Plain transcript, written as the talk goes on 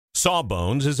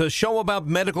Sawbones is a show about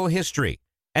medical history,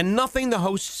 and nothing the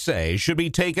hosts say should be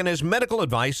taken as medical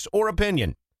advice or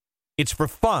opinion. It's for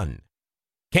fun.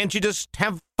 Can't you just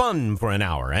have fun for an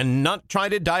hour and not try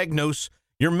to diagnose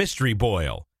your mystery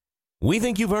boil? We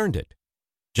think you've earned it.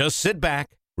 Just sit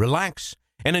back, relax,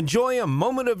 and enjoy a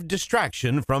moment of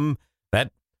distraction from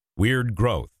that weird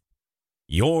growth.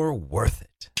 You're worth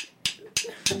it.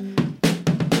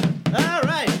 All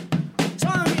right.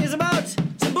 Song is about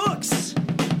some books.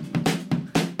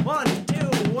 1, 2,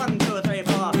 1, 2, 3,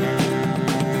 4.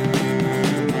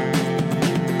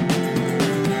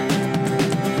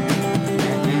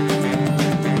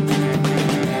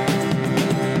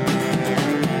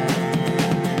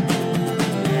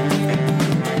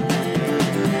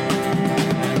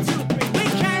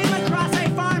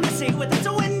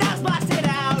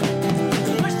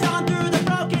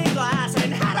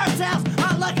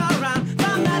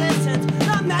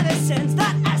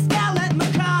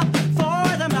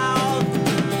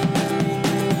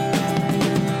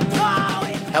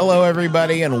 Hello,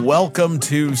 everybody, and welcome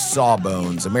to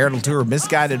Sawbones, a marital tour of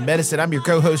misguided medicine. I'm your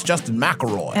co-host, Justin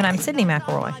McElroy. And I'm Sydney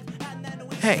McElroy.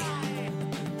 Hey.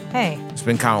 It's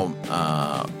been kind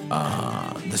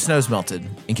of, the snow's melted,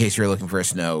 in case you're looking for a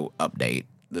snow update.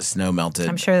 The snow melted.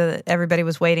 I'm sure that everybody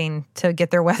was waiting to get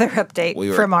their weather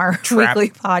update from our weekly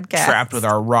podcast. Trapped with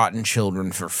our rotten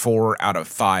children for 4 out of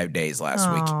 5 days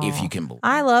last week, if you can believe.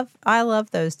 I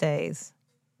love those days.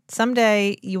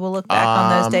 Someday you will look back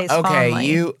on those days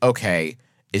fondly.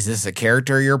 Is this a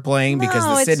character you're playing? Because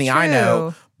No, the it's Sydney I true.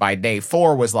 know by day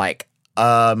 4 was like,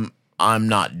 I'm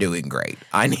not doing great.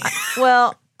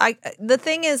 Well, the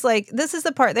thing is, like, this is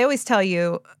the part they always tell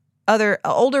you. Other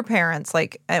older parents,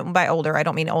 like, by older, I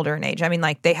don't mean older in age. I mean,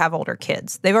 like, they have older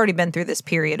kids. They've already been through this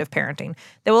period of parenting.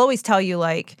 They will always tell you,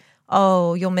 like,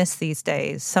 oh, you'll miss these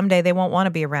days. Someday they won't want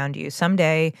to be around you.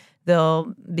 Someday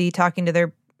they'll be talking to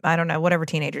their, I don't know, whatever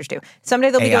teenagers do. Someday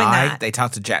they'll be doing that. They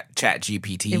talk to Chat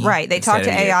GPT. Right. They talk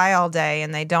to AI all day,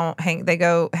 and they go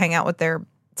hang out with their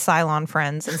Cylon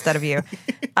friends instead of you.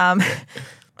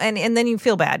 And then you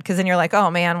feel bad because then you're like,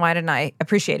 oh, man, why didn't I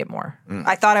appreciate it more?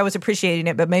 I thought I was appreciating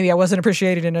it, but maybe I wasn't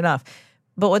appreciating it enough.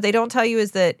 But what they don't tell you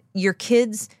is that your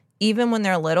kids, even when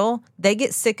they're little, they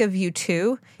get sick of you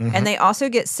too. Mm-hmm. And they also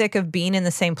get sick of being in the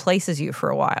same place as you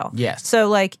for a while. Yes. So,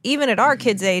 like, even at our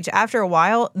kids' age, after a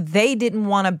while, they didn't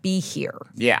want to be here.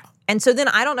 Yeah. And so then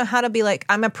I don't know how to be like,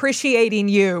 I'm appreciating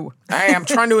you. Hey, I'm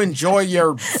trying to enjoy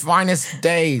your finest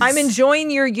days. I'm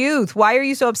enjoying your youth. Why are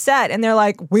you so upset? And they're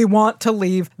like, we want to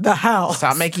leave the house.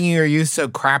 Stop making your youth so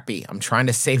crappy. I'm trying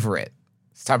to savor it.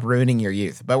 Stop ruining your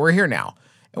youth. But we're here now,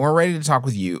 and we're ready to talk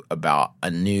with you about a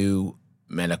new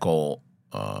medical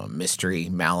mystery,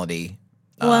 malady.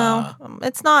 Well,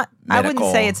 it's not. I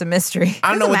wouldn't say it's a mystery. I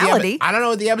don't know it's a malady. I don't know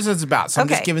what the episode's about, so I'm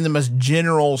just giving the most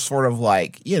general sort of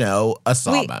like, a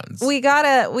Sawbones. We got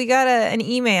an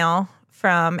email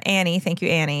from Annie. Thank you,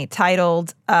 Annie.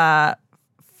 Titled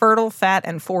 "Fertile, Fat,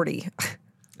 and 40."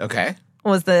 Okay,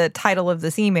 was the title of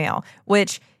this email.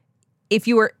 Which, if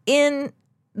you were in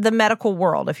the medical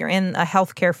world, if you're in a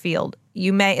healthcare field,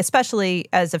 you may, especially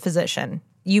as a physician,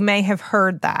 you may have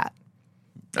heard that.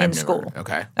 In school.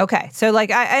 Okay. So, like,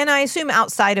 I assume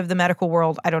outside of the medical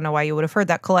world, I don't know why you would have heard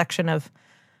that collection of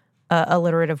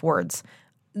alliterative words.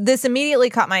 This immediately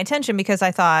caught my attention because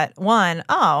I thought, one,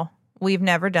 we've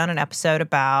never done an episode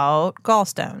about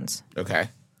gallstones. Okay.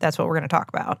 That's what we're going to talk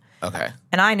about. Okay.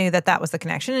 And I knew that was the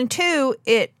connection. And two,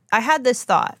 I had this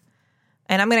thought,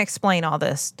 and I'm going to explain all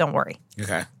this. Don't worry.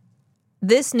 Okay.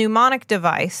 This mnemonic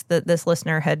device that this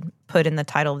listener had put in the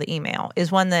title of the email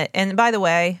is one that, and by the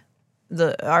way,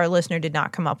 our listener did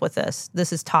not come up with this.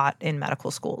 This is taught in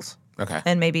medical schools. Okay.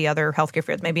 And maybe other healthcare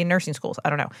fields, maybe in nursing schools. I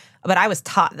don't know. But I was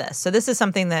taught this. So this is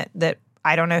something that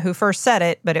I don't know who first said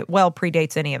it, but it well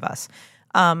predates any of us.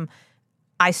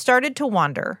 I started to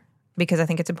wonder, because I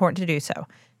think it's important to do so,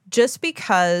 just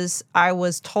because I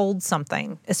was told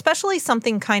something, especially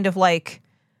something kind of like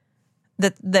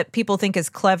that people think is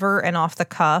clever and off the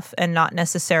cuff and not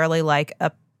necessarily like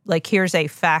here's a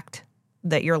fact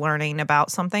that you're learning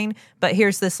about something, but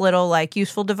here's this little like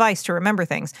useful device to remember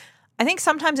things. I think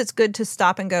sometimes it's good to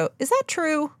stop and go, is that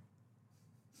true?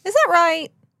 Is that right?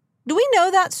 Do we know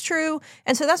that's true?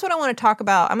 And so that's what I want to talk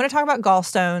about. I'm going to talk about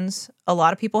gallstones. A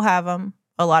lot of people have them.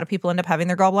 A lot of people end up having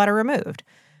their gallbladder removed.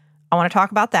 I want to talk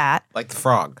about that. Like the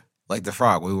frog.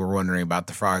 We were wondering about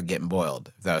the frog getting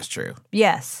boiled, if that was true.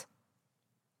 Yes.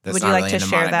 That's Would not you like really to a share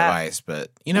mnemonic that? device, but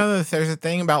there's a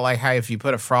thing about like how if you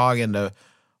put a frog into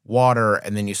water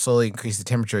and then you slowly increase the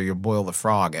temperature, you'll boil the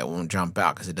frog. It won't jump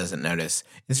out because it doesn't notice.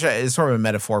 It's sort of a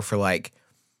metaphor for like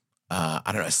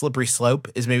I don't know, a slippery slope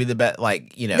is maybe the best.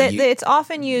 Like, It's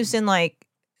often used in like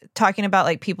talking about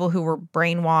like people who were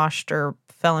brainwashed or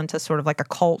fell into sort of like a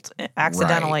cult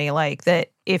accidentally. Right. Like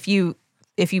that if you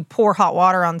pour hot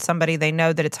water on somebody, they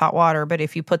know that it's hot water. But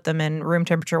if you put them in room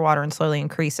temperature water and slowly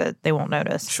increase it, they won't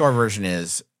notice. Short version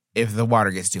is if the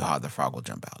water gets too hot, the frog will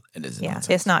jump out. It is nonsense.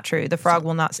 It's not true. The frog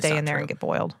will not stay in there and get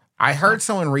boiled. I heard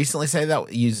someone recently say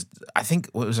that I think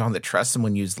it was on the trust,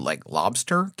 someone used like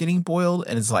lobster getting boiled.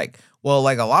 And it's like, well,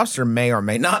 like a lobster may or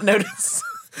may not notice.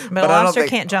 But a lobster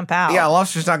can't jump out. Yeah, a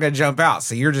lobster's not going to jump out.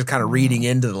 So you're just kind of reading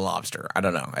into the lobster. I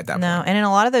don't know at that point. No, and in a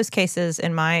lot of those cases,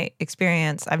 in my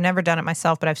experience, I've never done it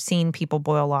myself, but I've seen people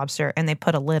boil lobster and they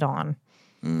put a lid on,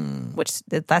 which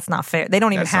that's not fair. They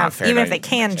don't even have, even if they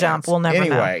can jump, we'll never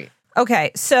know.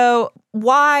 Okay, so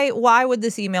why would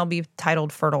this email be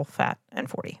titled Fertile, Fat, and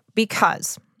 40?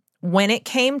 Because when it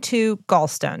came to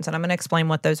gallstones, and I'm going to explain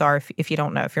what those are if you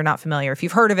don't know, if you're not familiar, if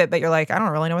you've heard of it, but you're like, I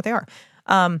don't really know what they are.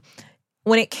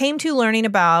 When it came to learning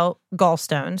about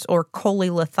gallstones, or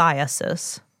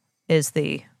cholelithiasis is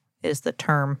the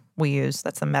term we use.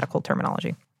 That's the medical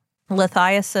terminology.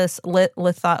 Lithiasis,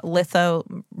 litho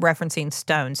referencing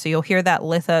stones. So you'll hear that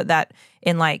that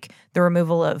in like the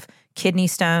removal of kidney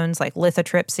stones, like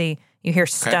lithotripsy. You hear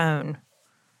stone.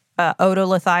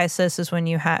 Otolithiasis is when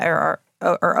you have, or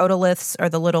otoliths are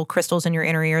the little crystals in your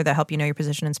inner ear that help you know your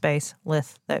position in space.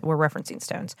 Lith, that we're referencing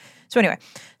stones. So anyway,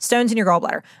 stones in your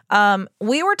gallbladder.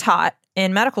 We were taught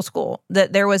in medical school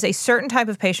that there was a certain type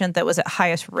of patient that was at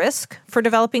highest risk for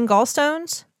developing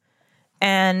gallstones.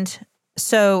 And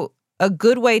so a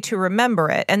good way to remember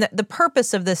it, and the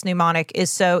purpose of this mnemonic is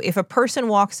so if a person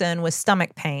walks in with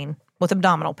stomach pain, with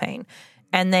abdominal pain,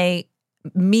 and they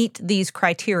meet these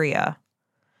criteria,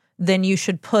 then you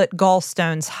should put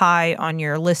gallstones high on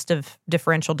your list of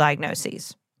differential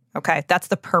diagnoses. Okay? That's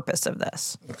the purpose of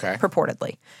this,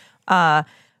 purportedly.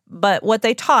 But what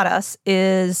they taught us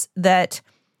is that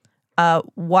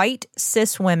white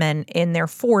cis women in their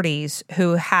 40s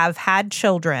who have had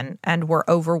children and were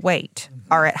overweight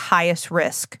are at highest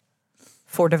risk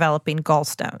for developing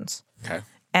gallstones. Okay.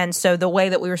 And so the way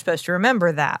that we were supposed to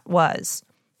remember that was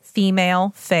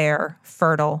female, fair,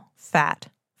 fertile, fat,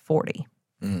 40.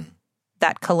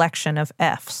 That collection of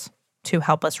Fs to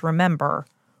help us remember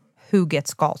who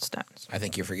gets gallstones. I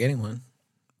think you're forgetting one.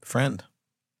 Friend.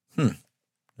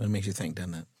 That makes you think,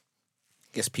 doesn't it?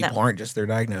 Guess people aren't just their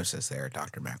diagnosis there,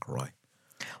 Dr. McElroy.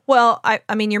 Well,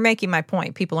 I mean, you're making my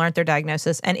point. People aren't their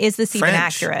diagnosis. And is this even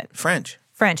accurate? French.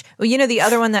 Well, you know the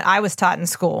other one that I was taught in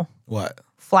school? What?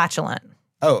 Flatulent.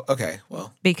 Oh, okay.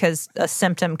 Well. Because a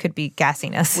symptom could be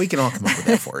gassiness. We can all come up with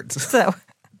F words. So,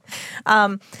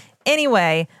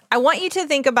 anyway, I want you to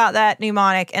think about that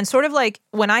mnemonic and sort of like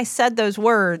when I said those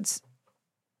words,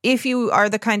 if you are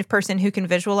the kind of person who can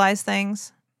visualize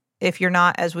things, if you're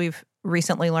not, as we've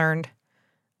recently learned,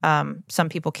 some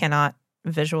people cannot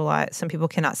visualize, some people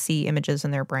cannot see images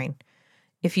in their brain.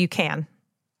 If you can,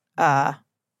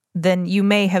 then you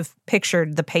may have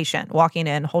pictured the patient walking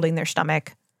in, holding their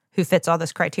stomach, who fits all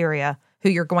this criteria, who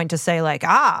you're going to say like,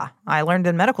 I learned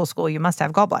in medical school you must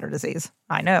have gallbladder disease.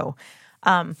 I know.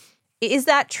 Is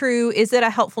that true? Is it a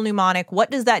helpful mnemonic?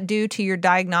 What does that do to your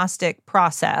diagnostic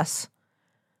process?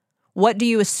 What do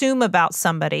you assume about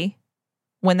somebody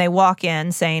when they walk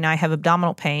in saying, I have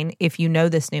abdominal pain, if you know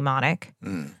this mnemonic?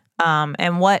 And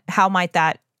how might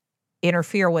that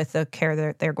interfere with the care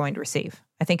that they're going to receive?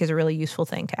 I think is a really useful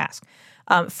thing to ask.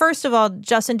 First of all,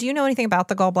 Justin, do you know anything about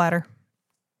the gallbladder?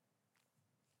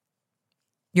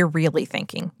 You're really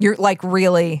thinking. You're like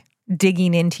really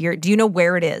digging into do you know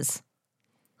where it is?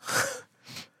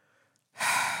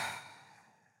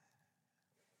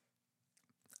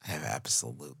 I have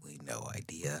absolutely no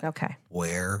idea. Okay.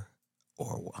 Where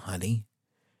or honey.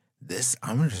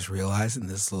 I'm just realizing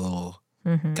this little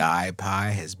guy pie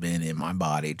has been in my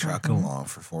body trucking along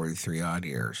for 43 odd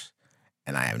years.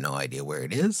 And I have no idea where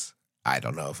it is. I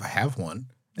don't know if I have one.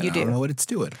 I don't know what it's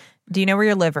doing. Do you know where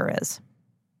your liver is?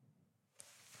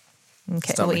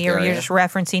 Okay, well, you're just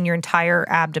referencing your entire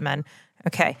abdomen.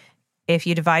 Okay, if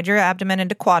you divide your abdomen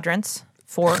into quadrants,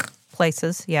 4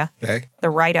 places, okay. The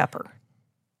right upper.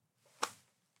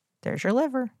 There's your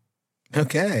liver.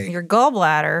 Okay. Your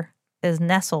gallbladder is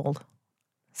nestled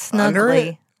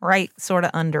snugly, right sort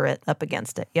of under it, up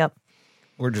against it. Yep.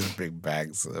 We're just big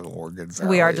bags of organs.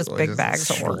 We are just big bags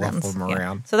of organs. Them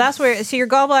around. So that's where, your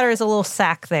gallbladder is a little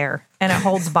sack there, and it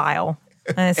holds bile.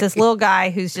 And it's this little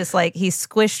guy who's just like, he's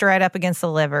squished right up against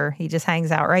the liver. He just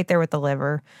hangs out right there with the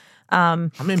liver.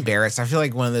 I'm embarrassed. I feel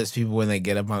like one of those people when they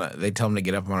get up on they tell them to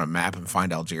get up on a map and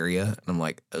find Algeria. And I'm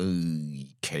like,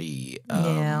 okay.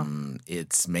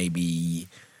 It's maybe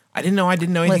I didn't know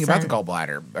anything about the Listen.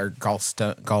 gallbladder or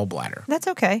gallbladder. That's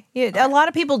okay. A lot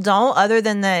of people don't, other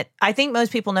than that. I think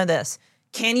most people know this.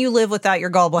 Can you live without your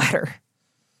gallbladder?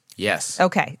 Yes.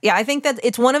 Okay. Yeah, I think that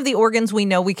it's one of the organs we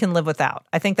know we can live without.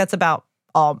 I think that's about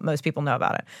all most people know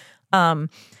about it.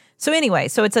 So anyway,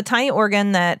 it's a tiny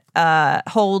organ that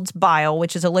holds bile,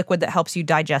 which is a liquid that helps you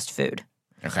digest food.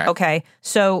 Okay. Okay.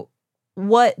 So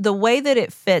the way that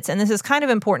it fits, and this is kind of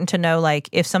important to know, like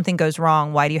if something goes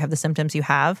wrong, why do you have the symptoms you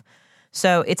have?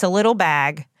 So it's a little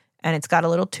bag and it's got a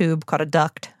little tube called a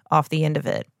duct off the end of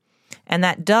it. And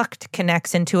that duct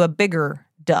connects into a bigger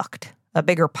duct, a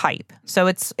bigger pipe. So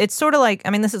it's sort of like, I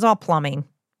mean, this is all plumbing.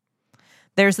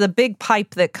 There's the big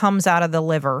pipe that comes out of the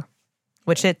liver,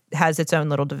 which it has its own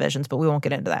little divisions, but we won't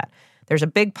get into that. There's a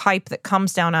big pipe that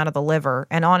comes down out of the liver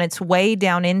and on its way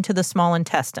down into the small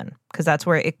intestine, because that's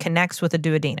where it connects with the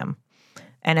duodenum.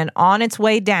 And then on its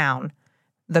way down,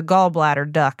 the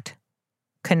gallbladder duct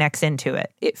connects into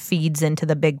it. It feeds into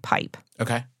the big pipe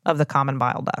of the common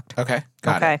bile duct. Okay.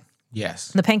 Got it. Yes.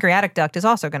 The pancreatic duct is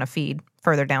also going to feed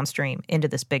further downstream into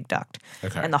this big duct.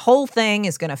 Okay. And the whole thing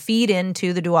is going to feed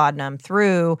into the duodenum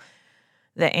through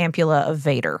the ampulla of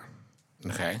Vader.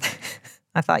 Okay.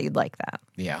 I thought you'd like that.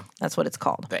 Yeah. That's what it's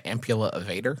called. The ampulla of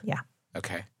Vader? Yeah.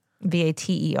 Okay.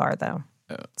 Vater, though.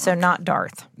 So not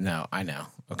Darth. No, I know.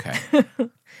 Okay.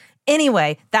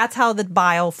 Anyway, that's how the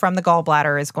bile from the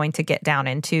gallbladder is going to get down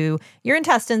into your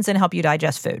intestines and help you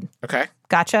digest food. Okay.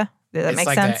 Gotcha? Does that make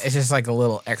sense? It's just like a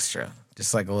little extra.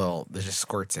 Just like a little, that just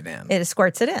squirts it in. It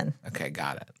squirts it in. Okay,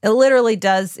 got it. It literally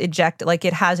does eject, like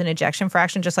it has an ejection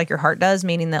fraction just like your heart does,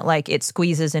 meaning that like it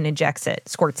squeezes and ejects it,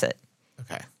 squirts it.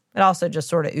 Okay. It also just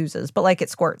sort of oozes, but like it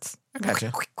squirts. I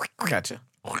gotcha.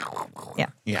 Yeah.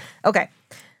 Yeah. Okay.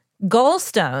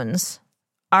 Gallstones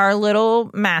are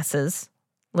little masses,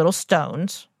 little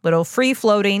stones, little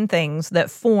free-floating things that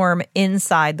form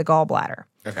inside the gallbladder.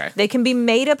 Okay. They can be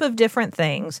made up of different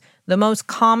things. The most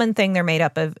common thing they're made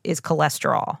up of is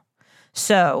cholesterol.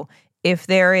 So if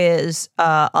there is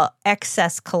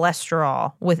excess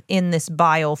cholesterol within this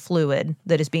bile fluid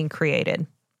that is being created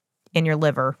in your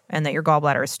liver and that your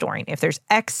gallbladder is storing, if there's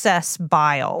excess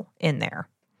bile in there,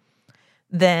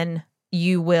 then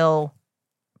you will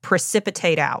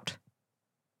precipitate out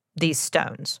these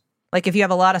stones. Like if you have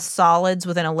a lot of solids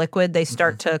within a liquid, they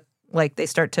start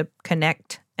to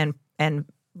connect and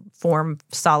form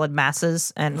solid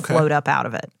masses and float up out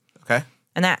of it. Okay.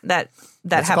 And that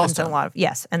happens in a lot of,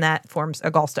 yes, and that forms a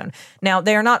gallstone. Now,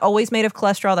 they are not always made of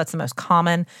cholesterol. That's the most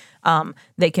common.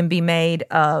 They can be made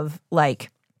of like,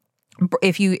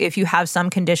 if you have some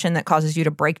condition that causes you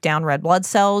to break down red blood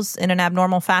cells in an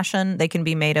abnormal fashion, they can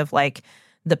be made of like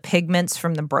the pigments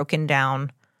from the broken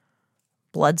down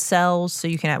blood cells. So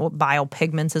you can have bile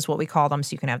pigments is what we call them.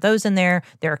 So you can have those in there.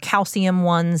 There are calcium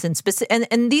ones and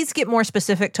these get more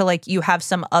specific to like you have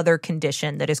some other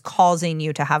condition that is causing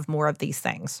you to have more of these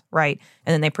things, right?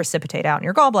 And then they precipitate out in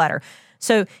your gallbladder.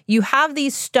 So you have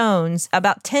these stones,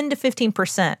 about 10 to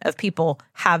 15% of people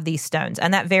have these stones,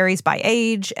 and that varies by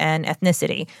age and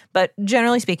ethnicity. But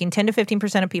generally speaking, 10 to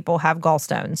 15% of people have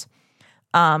gallstones.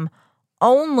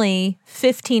 Only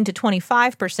 15 to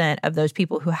 25% of those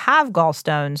people who have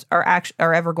gallstones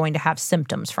are ever going to have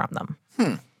symptoms from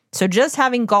them. So just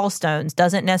having gallstones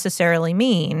doesn't necessarily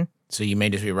mean... So you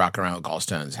may just be rocking around with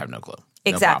gallstones, have no clue.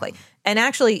 Exactly. And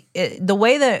actually, the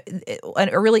way that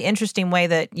a really interesting way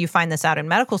that you find this out in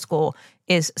medical school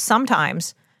is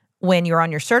sometimes when you're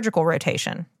on your surgical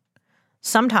rotation,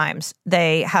 sometimes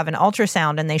they have an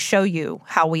ultrasound and they show you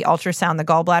how we ultrasound the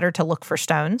gallbladder to look for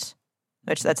stones,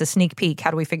 which that's a sneak peek.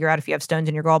 How do we figure out if you have stones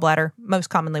in your gallbladder?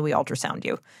 Most commonly, we ultrasound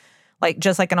you. Like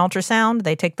just like an ultrasound,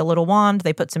 they take the little wand,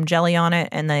 they put some jelly on it,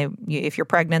 and if you're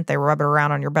pregnant, they rub it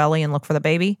around on your belly and look for the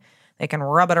baby. They can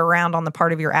rub it around on the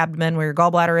part of your abdomen where your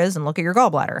gallbladder is and look at your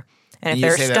gallbladder. And if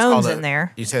there are stones in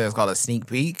there... You say that's called a sneak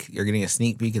peek? You're getting a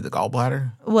sneak peek at the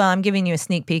gallbladder? Well, I'm giving you a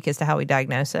sneak peek as to how we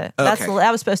diagnose it. Okay.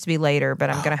 That was supposed to be later,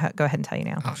 but I'm going to go ahead and tell you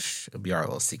now. Oh, it'll be our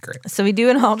little secret. So we do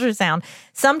an ultrasound.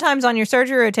 Sometimes on your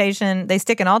surgery rotation, they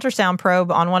stick an ultrasound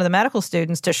probe on one of the medical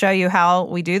students to show you how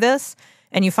we do this.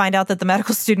 And you find out that the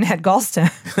medical student had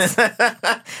gallstones.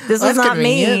 This was not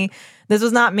me. This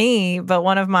was not me, but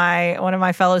one of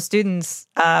my fellow students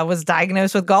was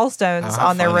diagnosed with gallstones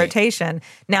on their rotation.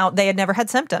 Now, they had never had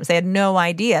symptoms. They had no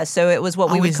idea. So it was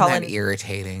what we would call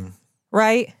irritating.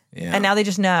 Right? Yeah. And now they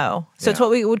just know. So it's what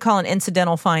we would call an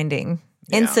incidental finding.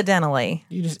 Yeah. Incidentally.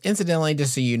 You just incidentally,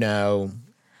 just so you know.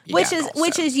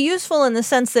 Which is useful in the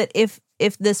sense that if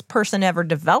this person ever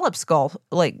develops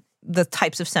the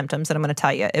types of symptoms that I'm going to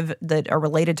tell you that are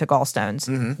related to gallstones,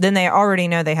 then they already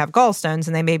know they have gallstones,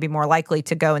 and they may be more likely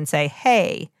to go and say,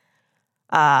 hey,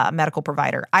 medical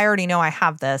provider. I already know I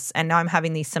have this, and now I'm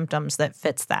having these symptoms that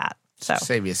fits that. So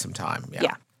save you some time.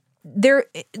 yeah. They're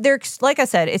like I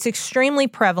said, it's extremely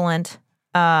prevalent.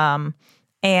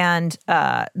 And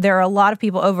there are a lot of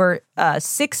people, over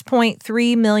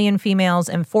 6.3 million females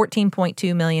and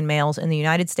 14.2 million males in the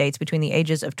United States between the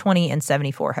ages of 20 and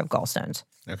 74 have gallstones.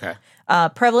 Okay.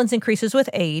 Prevalence increases with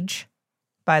age,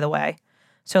 by the way.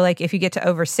 So, like, if you get to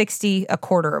over 60, a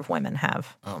quarter of women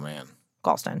have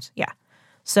gallstones. Yeah.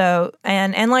 So,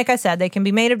 and like I said, they can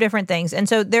be made of different things. And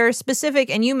so they're specific,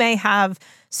 and you may have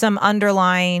some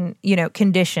underlying,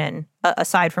 condition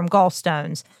aside from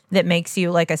gallstones that makes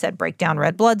you, like I said, break down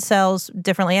red blood cells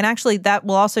differently. And actually, that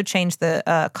will also change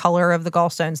the color of the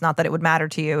gallstones. Not that it would matter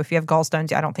to you. If you have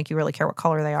gallstones, I don't think you really care what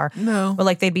color they are. No. But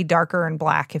like they'd be darker and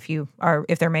black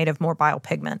if they're made of more bile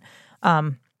pigment.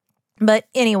 But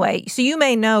anyway, so you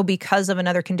may know because of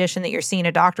another condition that you're seeing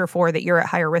a doctor for that you're at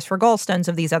higher risk for gallstones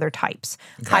of these other types.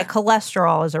 Okay. High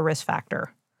cholesterol is a risk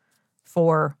factor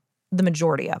for the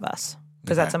majority of us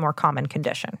because that's a more common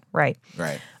condition, right?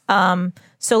 Right.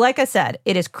 So like I said,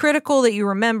 it is critical that you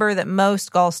remember that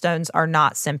most gallstones are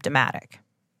not symptomatic.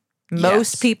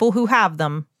 Most people who have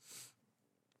them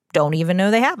don't even know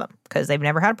they have them because they've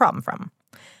never had a problem from them.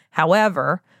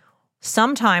 However,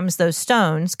 sometimes those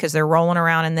stones, because they're rolling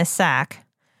around in this sac,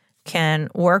 can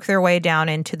work their way down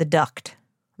into the duct,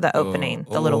 the opening,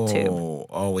 the little tube.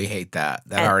 Oh, we hate that.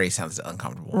 That already sounds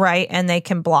uncomfortable. Right, and they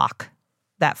can block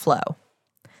that flow.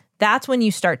 That's when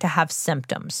you start to have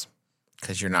symptoms.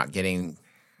 Because you're not getting...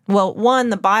 Well, one,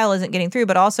 the bile isn't getting through,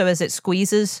 but also as it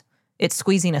squeezes, it's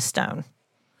squeezing a stone.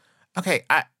 Okay,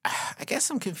 I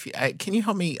guess I'm confused. Can you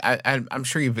help me? I'm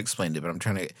sure you've explained it, but I'm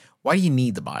trying to... Why do you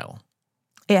need the bile?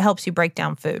 It helps you break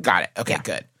down food. Got it. Okay,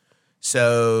 good.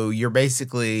 So you're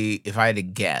basically, if I had to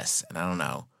guess, and I don't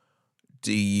know,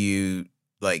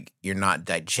 you're not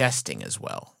digesting as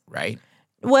well, right?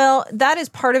 Well, that is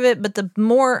part of it, but the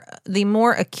more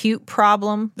acute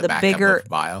problem, the bigger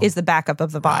is the backup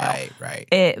of the bile. Right.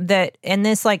 And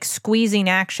this like squeezing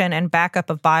action and backup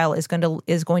of bile is going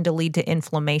to lead to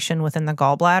inflammation within the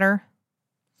gallbladder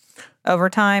over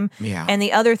time. Yeah. And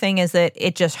the other thing is that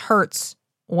it just hurts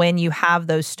when you have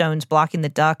those stones blocking the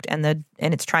duct and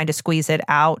it's trying to squeeze it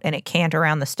out and it can't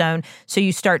around the stone. So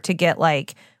you start to get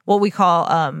like what we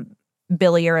call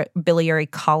biliary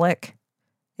colic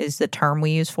is the term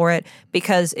we use for it,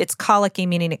 because it's colicky,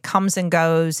 meaning it comes and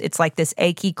goes. It's like this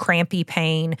achy, crampy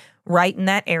pain right in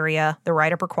that area, the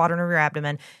right upper quadrant of your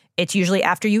abdomen. It's usually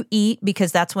after you eat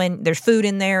because that's when there's food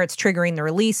in there. It's triggering the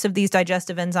release of these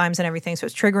digestive enzymes and everything. So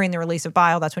it's triggering the release of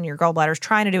bile. That's when your gallbladder is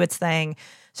trying to do its thing.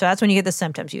 So that's when you get the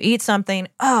symptoms. You eat something,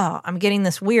 I'm getting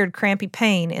this weird crampy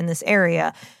pain in this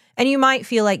area. And you might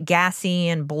feel like gassy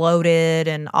and bloated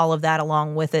and all of that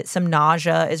along with it. Some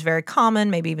nausea is very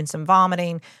common, maybe even some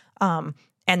vomiting. And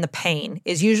the pain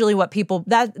is usually what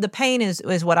the pain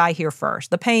is what I hear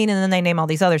first. The pain, and then they name all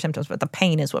these other symptoms, but the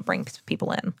pain is what brings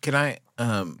people in. Can I,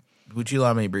 would you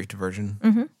allow me a brief diversion?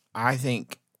 Mm-hmm. I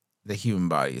think the human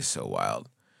body is so wild.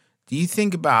 Do you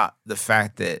think about the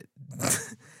fact that,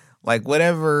 like,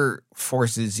 whatever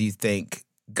forces you think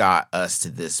got us to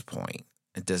this point,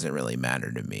 it doesn't really matter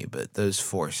to me, but those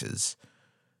forces,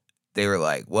 they were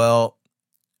like, well,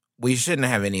 we shouldn't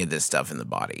have any of this stuff in the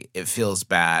body. It feels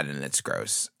bad and it's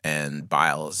gross, and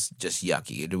bile is just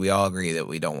yucky. Do we all agree that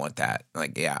we don't want that?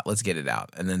 Like, yeah, let's get it out.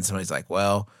 And then somebody's like,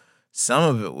 well, some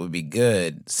of it would be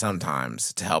good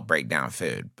sometimes to help break down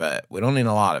food, but we don't need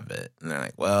a lot of it. And they're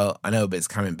like, well, I know, but it's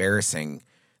kind of embarrassing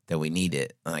that we need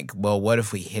it. I'm like, well, what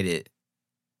if we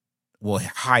we'll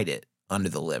hide it under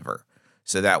the liver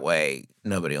so that way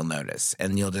nobody will notice,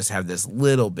 and you'll just have this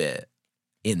little bit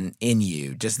in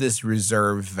you, just this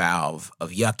reserve valve of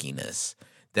yuckiness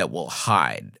that will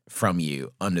hide from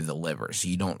you under the liver, so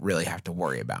you don't really have to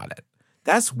worry about it.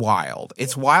 That's wild.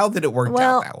 It's wild that it worked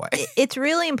out that way. It's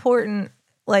really important,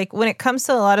 like when it comes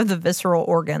to a lot of the visceral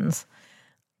organs,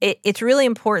 it's really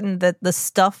important that the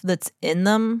stuff that's in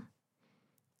them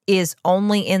is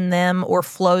only in them or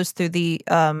flows through the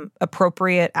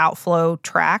appropriate outflow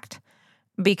tract.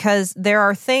 Because there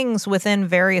are things within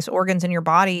various organs in your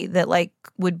body that like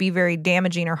would be very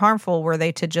damaging or harmful were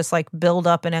they to just like build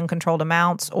up in uncontrolled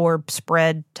amounts or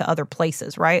spread to other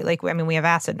places, right? Like, I mean, we have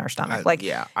acid in our stomach.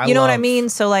 You know what I mean?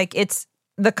 So like it's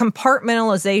the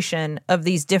compartmentalization of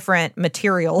these different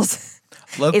materials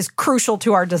is crucial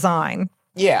to our design.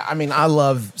 Yeah, I mean, I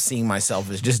love seeing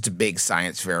myself as just a big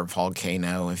science fair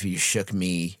volcano. If you shook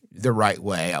me the right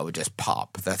way, I would just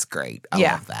pop. That's great. I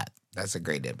love that. That's a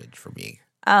great image for me.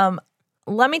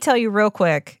 Let me tell you real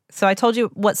quick. So I told you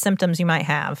what symptoms you might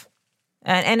have.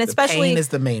 And especially pain is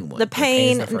the main one. The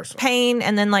pain, is the first one. pain,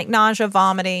 and then like nausea,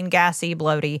 vomiting, gassy,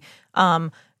 bloaty.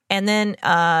 And then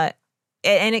and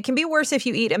it can be worse if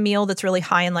you eat a meal that's really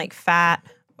high in like fat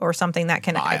or something that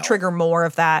can trigger more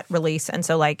of that release. And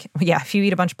so like, yeah, if you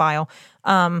eat a bunch of bile.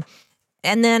 And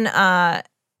then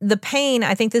the pain,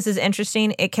 I think this is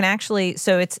interesting. It can actually,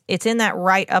 so it's in that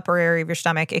right upper area of your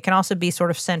stomach. It can also be sort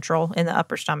of central in the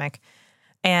upper stomach.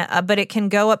 And but it can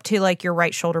go up to like your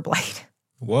right shoulder blade.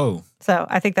 Whoa. So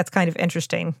I think that's kind of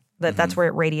interesting that that's where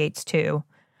it radiates to.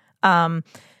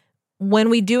 When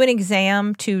we do an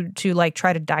exam to like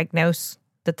try to diagnose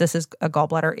that this is a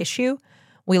gallbladder issue,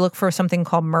 we look for something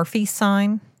called Murphy's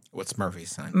sign. What's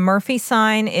Murphy's sign? Murphy's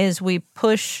sign is we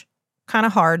push kind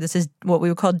of hard. This is what we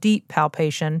would call deep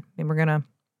palpation. And we're going to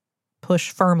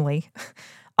push firmly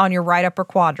on your right upper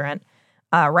quadrant,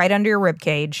 right under your rib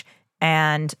cage.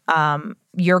 And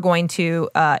you're going to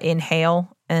inhale,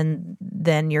 and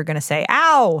then you're going to say,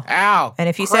 ow. Ow. And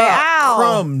if you say, ow.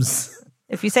 Crumbs.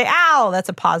 If you say, ow, that's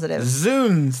a positive.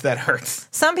 Zunes, that hurts.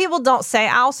 Some people don't say,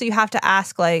 ow, so you have to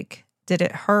ask, like, did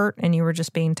it hurt and you were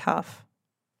just being tough?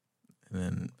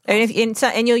 And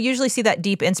And you'll usually see that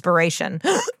deep inspiration.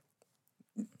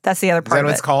 That's the other part is that of what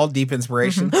it. it's called? Deep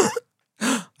inspiration?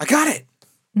 I got it.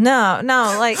 No,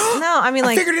 I mean,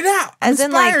 like, I figured it out. I'm as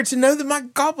in, like- inspired to know that my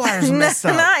gallbladder's messed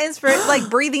up. not inspiration, like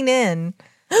breathing in.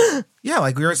 Yeah,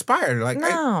 like we were inspired. Like,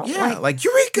 No, like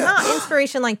Eureka. Not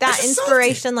inspiration like that. I just solved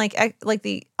Inspiration like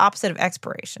the opposite of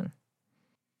expiration.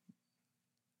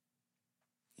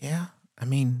 Yeah, I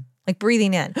mean, Like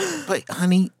breathing in. but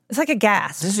honey, It's like a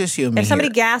gasp. this is just you and me If somebody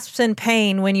here. gasps in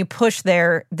pain when you push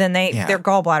there, then their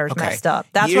gallbladder's Okay. messed up.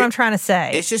 That's You- what I'm trying to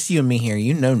say. It's just you and me here.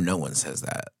 You know, no one says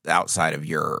that outside of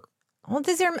your. Well,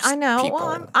 these are, I know. people,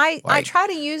 Well, I like- try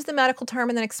to use the medical term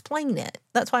and then explain it.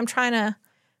 That's why I'm trying to.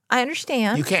 I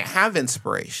understand. You can't have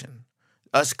inspiration.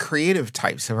 Us creative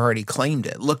types have already claimed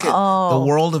it. Look at Oh. the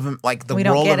world of like the We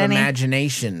don't world get of any?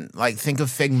 imagination. Like think of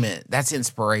Figment. That's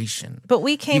inspiration. But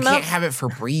we You came can't up. have it for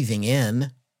breathing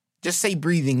in. Just say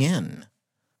breathing in.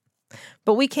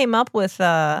 But we came up with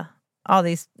all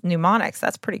these mnemonics.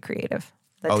 That's pretty creative.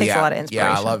 That takes a lot of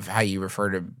inspiration. Yeah, I love how you refer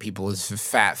to people as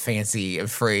fat, fancy, and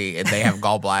free, and they have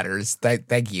gallbladders.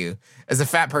 Thank you. As a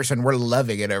fat person, we're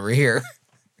loving it over here.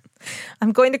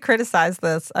 I'm going to criticize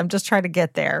this. I'm just trying to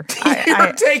get there.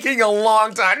 You're taking a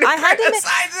long time to I had to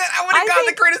criticize it. I would have gotten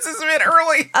the criticism in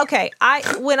early. Okay,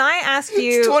 when I asked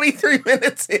you It's 23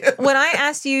 minutes in. when I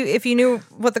asked you if you knew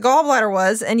what the gallbladder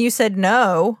was, and you said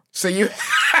no. So you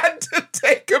had to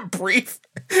take a brief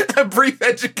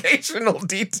educational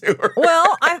detour.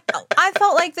 Well, I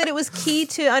felt like that it was key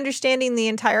to understanding the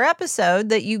entire episode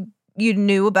that you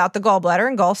knew about the gallbladder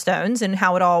and gallstones and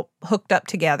how it all hooked up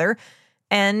together.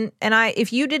 And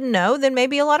if you didn't know, then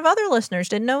maybe a lot of other listeners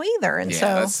didn't know either. And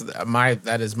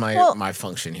that is my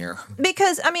function here.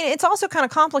 Because I mean, it's also kind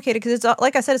of complicated because it's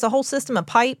like I said, it's a whole system of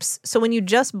pipes. So when you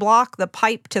just block the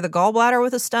pipe to the gallbladder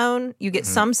with a stone, you get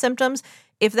some symptoms.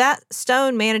 If that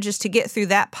stone manages to get through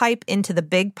that pipe into the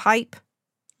big pipe,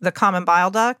 the common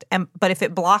bile duct, but if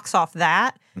it blocks off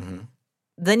that,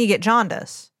 then you get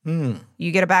jaundice.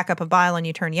 You get a backup of bile and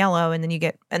you turn yellow, and then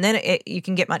you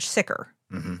can get much sicker.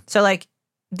 So like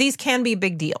these can be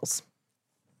big deals.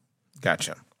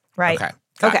 Gotcha. Right. Okay.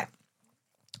 Okay.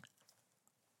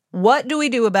 What do we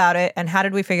do about it, and how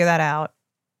did we figure that out?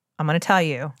 I'm going to tell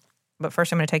you, but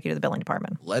first I'm going to take you to the billing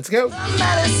department. Let's go. The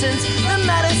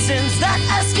medicines that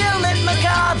escalate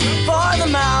macabre for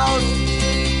the mouth.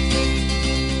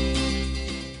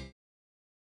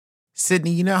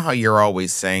 Sydney, you know how you're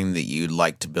always saying that you'd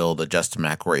like to build a Justin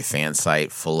McElroy fan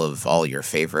site full of all your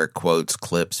favorite quotes,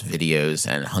 clips, videos,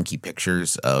 and hunky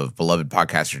pictures of beloved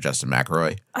podcaster Justin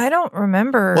McElroy? I don't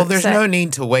remember. Well, there's no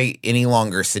need to wait any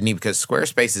longer, Sydney, because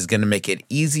Squarespace is going to make it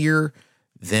easier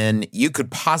than you could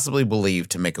possibly believe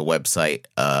to make a website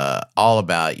all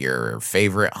about your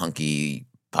favorite hunky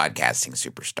podcasting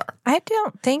superstar. I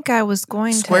don't think I was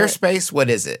going to. Squarespace, what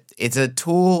is it? It's a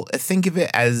tool. Think of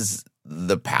it as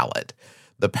the palette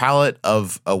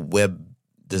of a web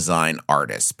design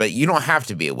artist. But you don't have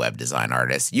to be a web design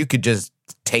artist. You could just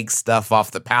take stuff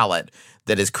off the palette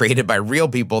that is created by real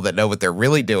people that know what they're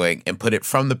really doing and put it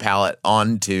from the palette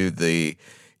onto the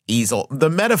easel. The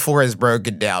metaphor is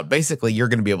broken down. Basically, you're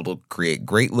going to be able to create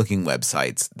great looking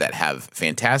websites that have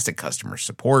fantastic customer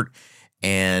support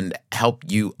and help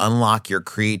you unlock your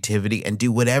creativity and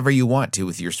do whatever you want to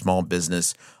with your small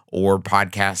business or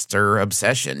podcaster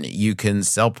obsession. You can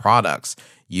sell products.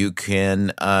 You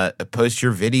can post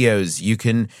your videos. You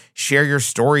can share your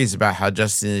stories about how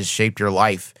Justin has shaped your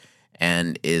life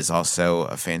and is also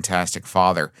a fantastic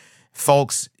father.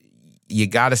 Folks, you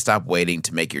got to stop waiting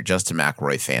to make your Justin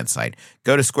McElroy fan site.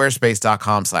 Go to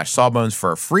squarespace.com/sawbones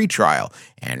for a free trial.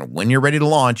 And when you're ready to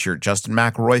launch your Justin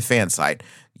McElroy fan site,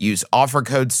 use offer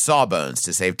code Sawbones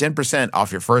to save 10%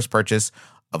 off your first purchase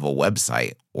of a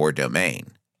website or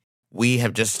domain. We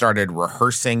have just started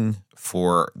rehearsing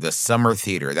for the summer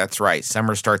theater. That's right.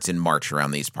 Summer starts in March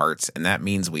around these parts, and that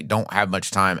means we don't have much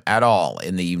time at all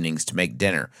in the evenings to make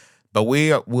dinner. But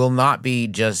we will not be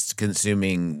just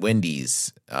consuming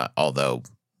Wendy's, although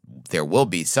there will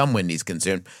be some Wendy's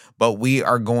consumed, but we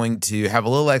are going to have a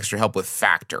little extra help with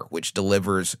Factor, which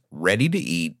delivers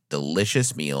ready-to-eat,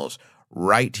 delicious meals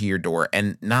right to your door,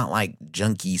 and not like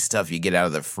junky stuff you get out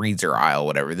of the freezer aisle,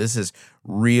 whatever. This is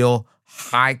real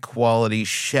high-quality,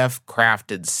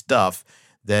 chef-crafted stuff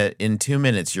that in 2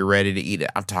 minutes you're ready to eat it.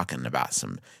 I'm talking about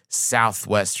some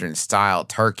Southwestern-style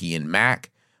turkey and mac.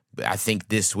 I think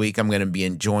this week I'm going to be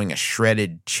enjoying a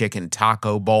shredded chicken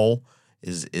taco bowl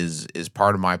is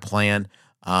part of my plan.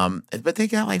 But they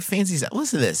got like fancy stuff.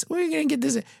 Listen to this. Where are you going to get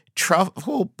this?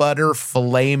 Truffle butter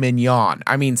filet mignon.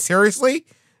 I mean, seriously?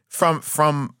 From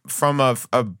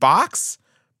a box?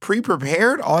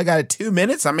 Pre-prepared? All I got at 2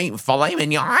 minutes? I'm eating filet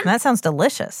mignon? That sounds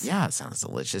delicious. Yeah, it sounds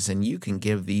delicious. And you can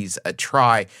give these a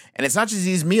try. And it's not just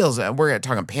these meals. We're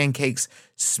talking pancakes,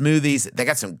 smoothies. They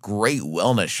got some great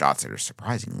wellness shots that are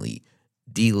surprisingly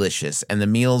delicious. And the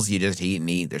meals you just eat and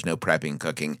eat. There's no prepping,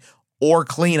 cooking, or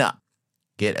cleanup.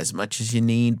 Get as much as you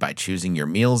need by choosing your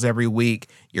meals every week.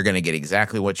 You're going to get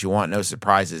exactly what you want. No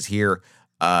surprises here.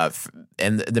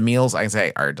 And the meals, I can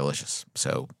say, are delicious.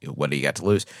 So what do you got to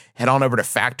lose? Head on over to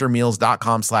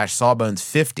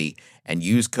factormeals.com/sawbones50 and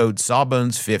use code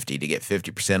sawbones50 to get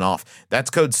 50% off. That's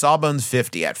code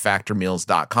sawbones50 at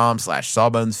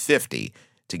factormeals.com/sawbones50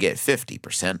 to get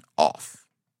 50% off.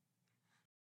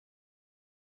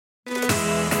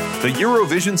 The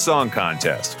Eurovision Song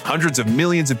Contest. Hundreds of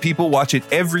millions of people watch it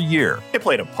every year. It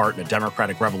played a part in a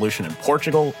democratic revolution in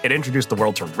Portugal, it introduced the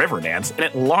world to Riverdance, and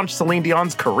it launched Celine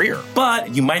Dion's career.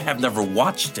 But you might have never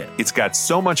watched it. It's got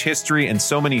so much history and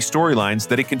so many storylines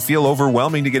that it can feel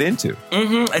overwhelming to get into.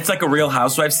 It's like a Real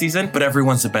Housewives season, but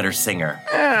everyone's a better singer.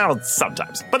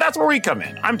 Sometimes. But that's where we come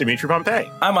in. I'm Dimitri Pompey.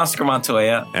 I'm Oscar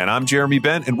Montoya. And I'm Jeremy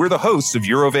Bent, and we're the hosts of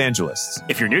Eurovangelists.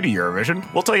 If you're new to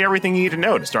Eurovision, we'll tell you everything you need to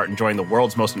know to start enjoying the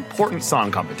world's most important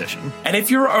song competition. And if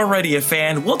you're already a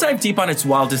fan, we'll dive deep on its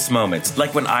wildest moments,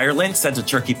 like when Ireland sent a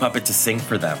turkey puppet to sing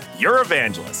for them.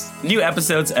 Eurovangelists. New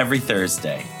episodes every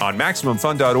Thursday. On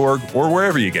MaximumFun.org or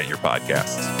wherever you get your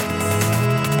podcasts.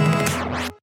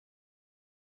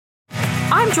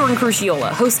 I'm Jordan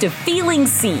Crucchiola, host of Feeling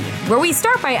Seen, where we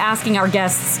start by asking our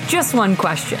guests just one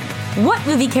question. What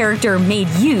movie character made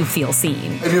you feel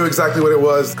seen? I knew exactly what it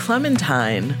was.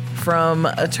 Clementine from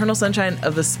Eternal Sunshine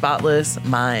of the Spotless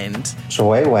Mind.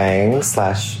 Joy Wang /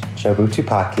 Jobu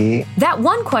Tupaki. That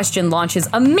one question launches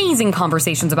amazing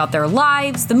conversations about their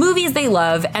lives, the movies they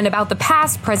love, and about the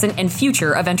past, present, and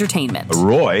future of entertainment.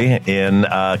 Roy in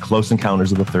Close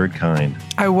Encounters of the Third Kind.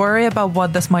 I worry about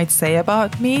what this might say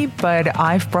about me, but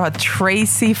I've brought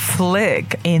Tracy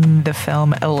Flick in the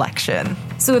film Election.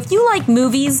 So if you like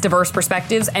movies, diverse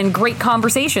perspectives, and great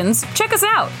conversations, check us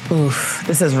out. Oof,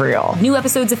 this is real. New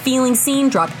episodes of Feeling Seen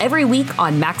drop every week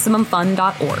on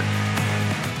MaximumFun.org.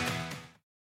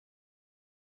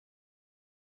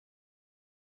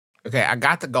 Okay, I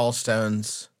got the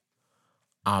Gallstones.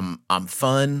 I'm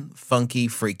fun, funky,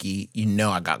 freaky. You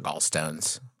know I got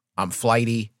Gallstones. I'm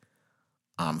flighty.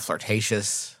 I'm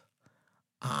flirtatious.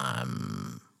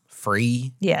 I'm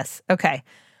free. Yes. Okay.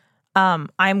 I'm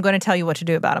going to tell you what to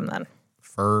do about them then.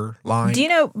 Fur line. Do you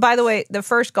know, by the way, the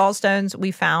first gallstones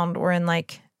we found were in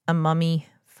like a mummy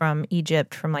from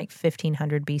Egypt from like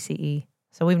 1500 BCE.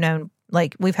 So we've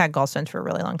had gallstones for a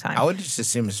really long time. I would just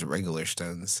assume it's regular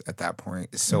stones at that point.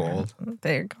 It's so old.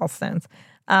 They're gallstones.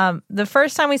 The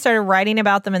first time we started writing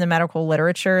about them in the medical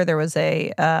literature, there was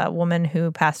a woman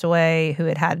who passed away who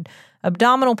had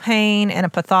abdominal pain, and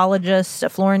a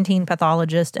Florentine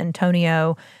pathologist,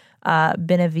 Antonio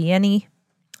Benevieni,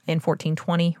 in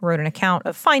 1420, wrote an account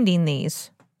of finding these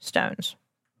stones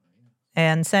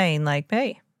and saying, like,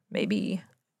 hey, maybe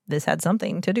this had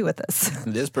something to do with this.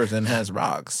 This person has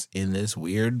rocks in this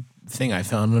weird thing I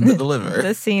found under the liver.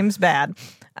 This seems bad.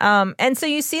 And so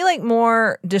you see like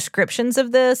more descriptions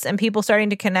of this and people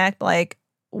starting to connect like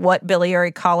what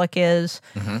biliary colic is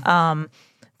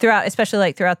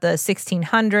especially throughout the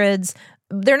 1600s.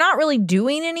 They're not really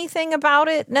doing anything about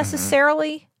it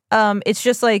necessarily. It's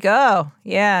just like, oh,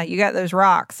 yeah, you got those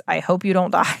rocks. I hope you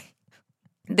don't die.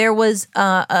 There was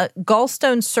a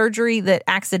gallstone surgery that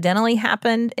accidentally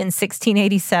happened in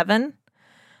 1687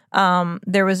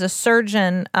 There was a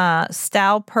surgeon,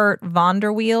 Stalpert van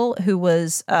der Wiel, who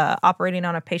was operating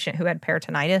on a patient who had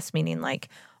peritonitis, meaning like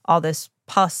all this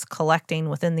pus collecting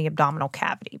within the abdominal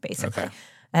cavity, basically. Okay.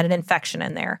 Had an infection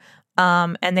in there.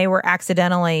 And they were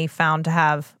accidentally found to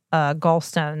have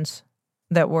gallstones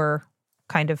that were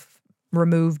kind of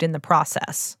removed in the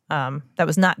process. That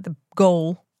was not the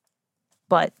goal,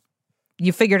 but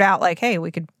you figured out like, hey,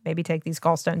 we could maybe take these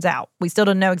gallstones out. We still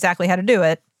didn't know exactly how to do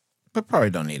it. But probably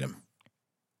don't need them.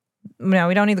 No,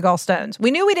 we don't need the gallstones. We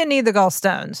knew we didn't need the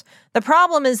gallstones. The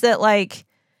problem is that like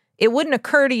it wouldn't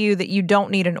occur to you that you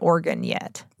don't need an organ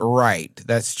yet. Right.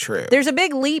 That's true. There's a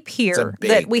big leap here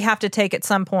that we have to take at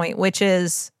some point, which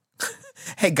is...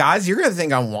 Hey, guys, you're going to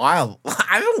think I'm wild.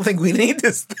 I don't think we need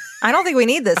this thing. I don't think we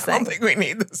need this thing. I don't think we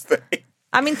need this thing.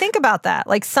 I mean, think about that.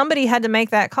 Like somebody had to make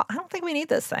that call. I don't think we need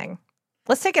this thing.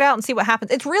 Let's take it out and see what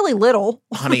happens. It's really little.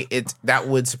 Honey, that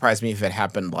would surprise me if it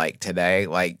happened like today,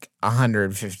 like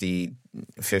 150,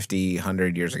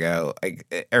 100 years ago.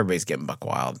 Like everybody's getting buck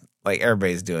wild. Like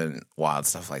everybody's doing wild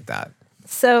stuff like that.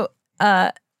 So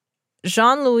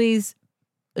Jean-Louis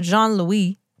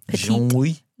Petit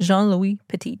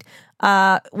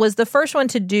was the first one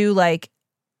to do like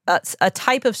a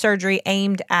type of surgery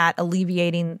aimed at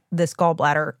alleviating this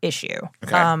gallbladder issue.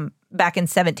 Okay. Back in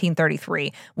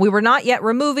 1733. We were not yet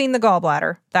removing the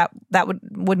gallbladder. That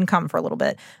wouldn't come for a little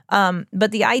bit.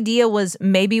 But the idea was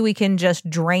maybe we can just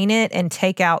drain it and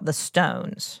take out the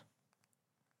stones.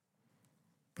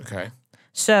 Okay.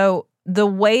 So the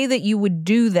way that you would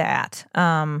do that,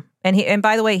 and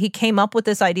by the way, he came up with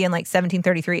this idea in like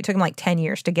 1733. It took him like 10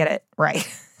 years to get it right.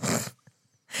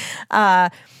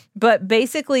 But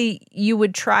basically, you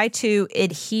would try to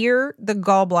adhere the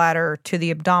gallbladder to the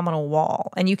abdominal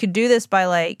wall. And you could do this by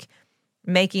like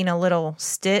making a little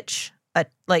stitch,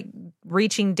 like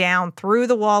reaching down through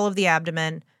the wall of the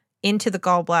abdomen into the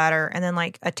gallbladder and then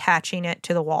like attaching it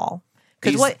to the wall.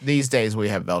 These days we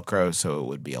have Velcro, so it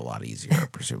would be a lot easier,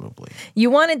 presumably. You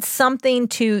wanted something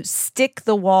to stick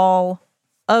the wall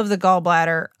of the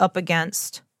gallbladder up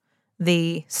against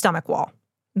the stomach wall,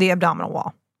 the abdominal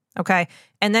wall. Okay.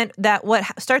 And then what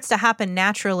starts to happen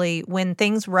naturally when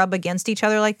things rub against each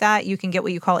other like that, you can get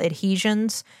what you call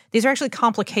adhesions. These are actually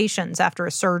complications after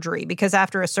a surgery because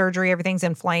after a surgery, everything's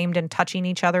inflamed and touching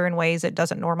each other in ways it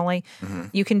doesn't normally. Mm-hmm.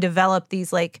 You can develop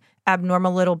these like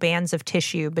abnormal little bands of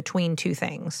tissue between two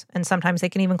things. And sometimes they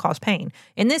can even cause pain.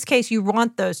 In this case, you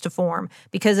want those to form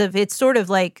because if it's sort of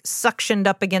like suctioned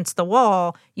up against the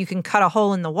wall, you can cut a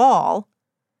hole in the wall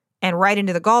and right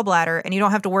into the gallbladder, and you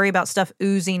don't have to worry about stuff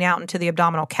oozing out into the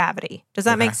abdominal cavity. Does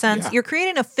that make sense? Yeah. You're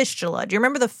creating a fistula. Do you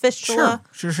remember the fistula?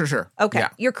 Sure. Okay. Yeah.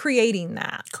 You're creating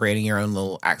that. Creating your own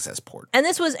little access port. And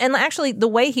actually the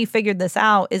way he figured this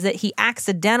out is that he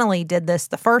accidentally did this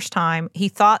the first time. He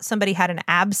thought somebody had an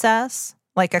abscess,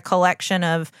 like a collection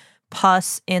of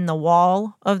pus in the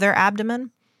wall of their abdomen.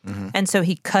 Mm-hmm. And so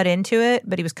he cut into it,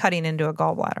 but he was cutting into a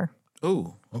gallbladder.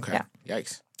 Ooh, okay. Yeah.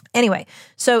 Yikes. Anyway,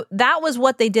 so that was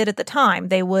what they did at the time.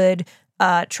 They would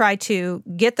try to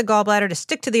get the gallbladder to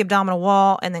stick to the abdominal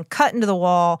wall and then cut into the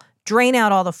wall, drain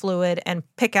out all the fluid, and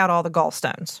pick out all the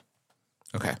gallstones.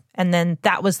 Okay. And then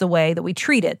that was the way that we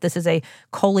treat it. This is a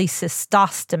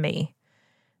cholecystostomy,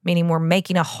 meaning we're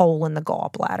making a hole in the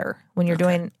gallbladder. When you're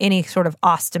doing any sort of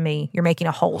ostomy, you're making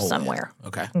a hole somewhere.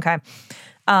 Okay. Okay.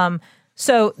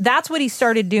 So that's what he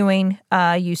started doing.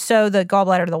 You sew the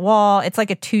gallbladder to the wall. It's like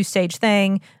a 2-stage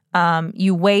thing.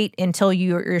 You wait until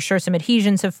you're sure some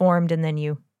adhesions have formed, and then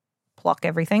you pluck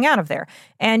everything out of there.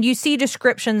 And you see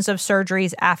descriptions of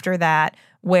surgeries after that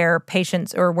where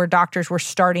patients or where doctors were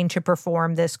starting to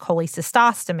perform this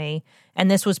cholecystostomy,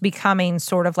 and this was becoming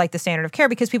sort of like the standard of care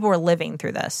because people were living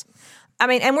through this. I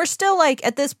mean, and we're still like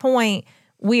at this point,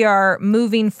 we are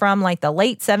moving from like the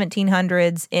late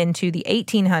 1700s into the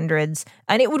 1800s,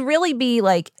 and it would really be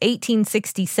like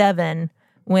 1867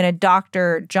 when a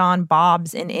Dr. John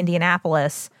Bobbs in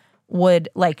Indianapolis would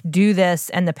like do this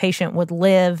and the patient would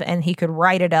live and he could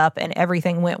write it up and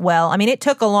everything went well. I mean, it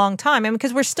took a long time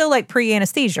because we're still like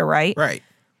pre-anesthesia, right? Right.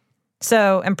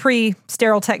 So, and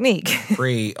pre-sterile technique.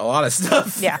 A lot of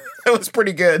stuff. Yeah. It was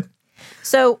pretty good.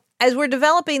 So as we're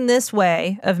developing this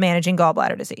way of managing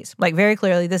gallbladder disease, like very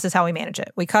clearly, this is how we manage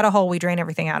it. We cut a hole, we drain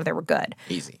everything out of there, we're good.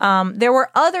 Easy. There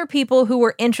were other people who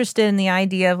were interested in the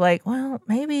idea of like, well,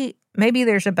 maybe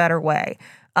there's a better way.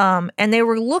 And they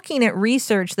were looking at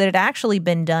research that had actually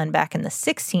been done back in the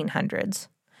 1600s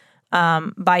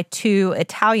by 2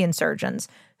 Italian surgeons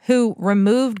who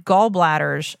removed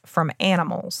gallbladders from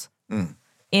animals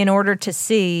in order to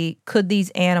see could these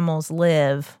animals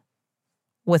live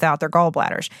without their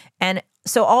gallbladders. And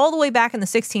So all the way back in the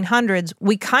 1600s,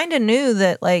 we kind of knew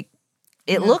that, like,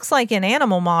 it looks like in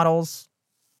animal models,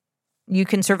 you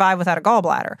can survive without a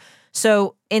gallbladder.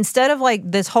 So instead of like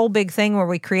this whole big thing where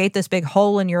we create this big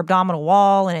hole in your abdominal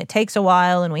wall and it takes a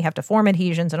while and we have to form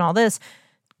adhesions and all this,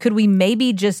 could we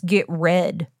maybe just get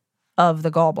rid of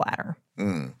the gallbladder?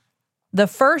 The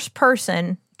first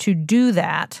person to do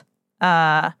that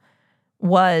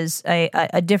was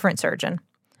a different surgeon,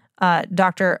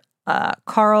 Dr.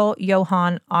 Carl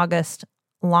Johann August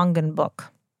Langenbuch,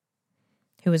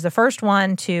 who was the first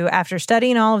one to, after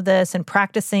studying all of this and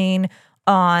practicing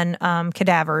on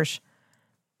cadavers,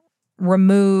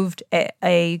 removed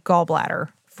a gallbladder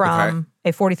from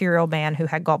a 43-year-old man who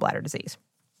had gallbladder disease.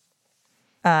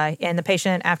 And the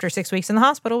patient, after 6 weeks in the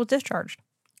hospital, was discharged.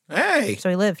 Hey. So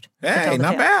he lived. Hey,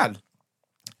 not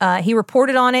bad. He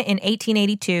reported on it in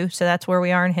 1882, so that's where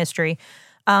we are in history.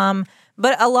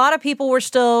 But a lot of people were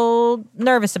still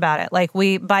nervous about it. Like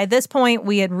by this point,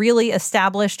 we had really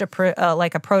established a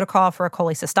protocol for a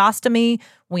cholecystostomy.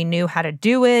 We knew how to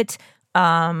do it.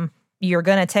 You're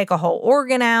going to take a whole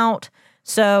organ out.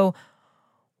 So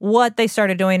what they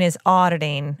started doing is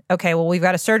auditing. Okay, well, we've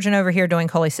got a surgeon over here doing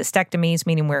cholecystectomies,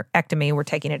 meaning we're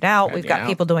taking it out. We've got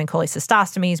people doing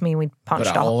cholecystostomies, meaning we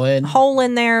punched a hole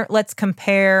in there. Let's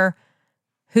compare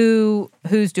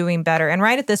who's doing better. And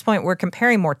right at this point, we're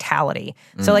comparing mortality.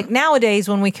 So like nowadays,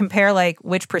 when we compare like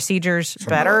which procedure's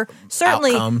better,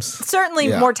 certainly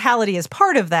mortality is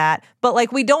part of that. But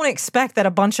like we don't expect that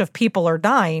a bunch of people are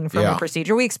dying from a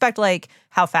procedure. We expect like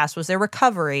how fast was their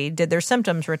recovery? Did their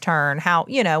symptoms return? How,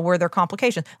 were there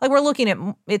complications? Like we're looking at,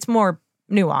 it's more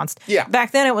nuanced. Yeah.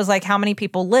 Back then it was like how many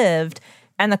people lived,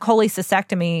 and the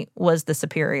cholecystectomy was the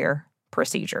superior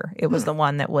procedure. It was the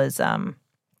one that was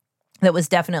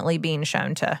definitely being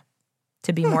shown to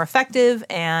be more effective,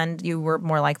 and you were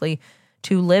more likely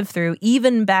to live through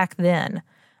even back then.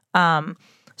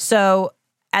 So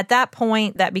at that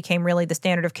point, that became really the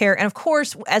standard of care. And of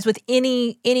course, as with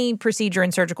any procedure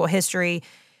in surgical history,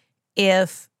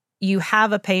 if you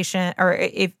have a patient or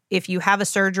if you have a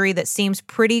surgery that seems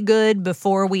pretty good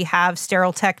before we have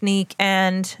sterile technique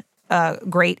and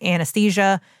great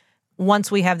anesthesia,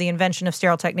 once we have the invention of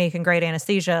sterile technique and great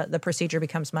anesthesia, the procedure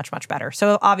becomes much, much better.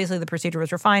 So obviously the procedure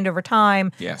was refined over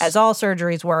time, as all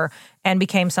surgeries were, and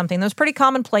became something that was pretty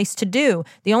commonplace to do.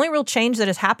 The only real change that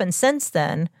has happened since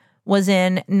then was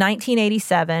in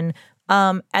 1987.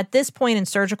 At this point in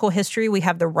surgical history, we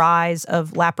have the rise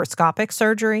of laparoscopic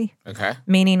surgery,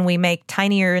 meaning we make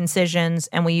tinier incisions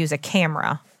and we use a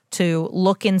camera to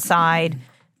look inside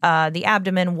the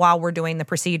abdomen while we're doing the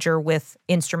procedure with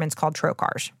instruments called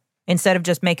trocars, instead of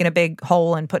just making a big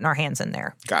hole and putting our hands in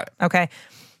there. Got it. Okay.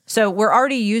 So we're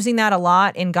already using that a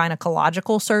lot in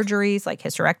gynecological surgeries, like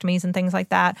hysterectomies and things like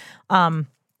that.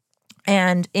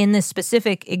 And in this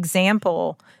specific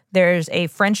example, there's a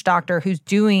French doctor who's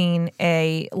doing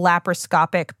a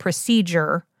laparoscopic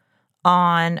procedure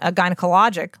on a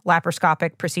gynecologic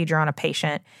laparoscopic procedure on a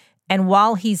patient. And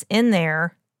while he's in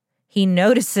there, he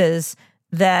notices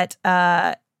that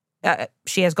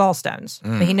she has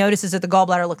gallstones. He notices that the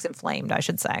gallbladder looks inflamed, I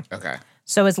should say. Okay.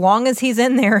 So as long as he's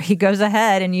in there, he goes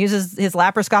ahead and uses his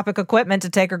laparoscopic equipment to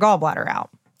take her gallbladder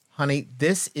out. Honey,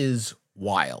 this is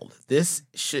wild.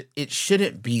 It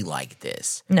shouldn't be like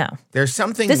this. No. There's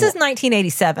something. This is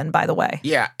 1987, by the way.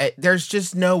 Yeah. There's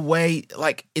just no way.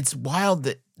 Like, it's wild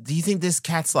that. Do you think this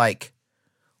cat's like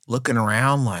looking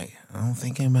around like, I don't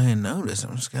think anybody noticed.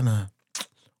 I'm just gonna, as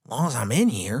long as I'm in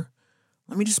here,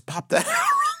 let me just pop that out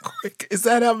real quick. Is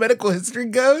that how medical history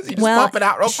goes? You just pop it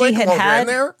out real quick while you're in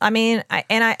there? I mean,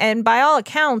 and by all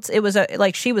accounts, it was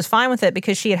like she was fine with it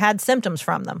because she had symptoms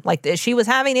from them. Like she was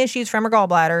having issues from her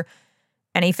gallbladder,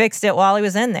 and he fixed it while he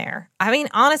was in there. I mean,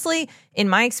 honestly, in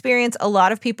my experience, a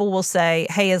lot of people will say,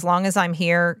 hey, as long as I'm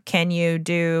here, can you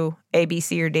do A, B,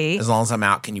 C, or D? As long as I'm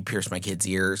out, can you pierce my kids'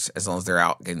 ears? As long as they're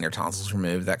out getting their tonsils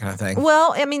removed, that kind of thing?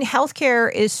 Well, I mean,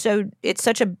 healthcare is it's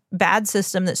such a bad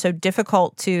system that's so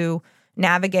difficult to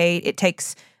navigate. It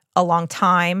takes a long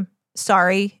time.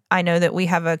 Sorry, I know that we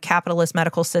have a capitalist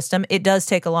medical system. It does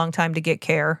take a long time to get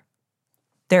care.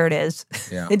 There it is.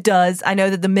 Yeah. It does. I know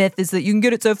that the myth is that you can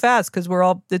get it so fast because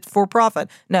it's for profit.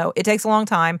 No, it takes a long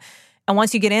time. And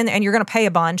once you get in and you're going to pay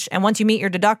a bunch, and once you meet your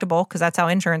deductible, because that's how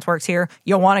insurance works here,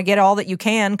 you'll want to get all that you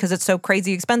can because it's so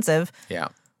crazy expensive. Yeah.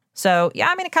 So, yeah,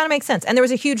 I mean, it kind of makes sense. And there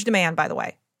was a huge demand, by the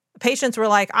way. Patients were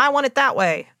like, I want it that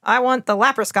way. I want the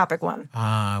laparoscopic one.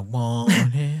 I want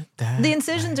it The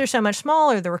incisions are so much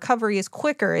smaller. The recovery is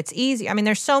quicker. It's easy. I mean,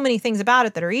 there's so many things about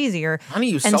it that are easier. Honey,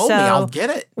 you sold me. I'll get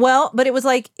it. Well, but it was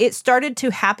like it started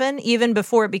to happen even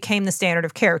before it became the standard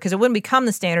of care because it wouldn't become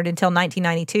the standard until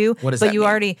 1992. What does but that you mean?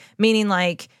 already, meaning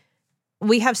like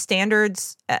we have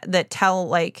standards that tell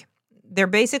like, they're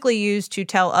basically used to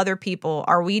tell other people,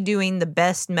 are we doing the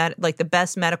best the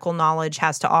best medical knowledge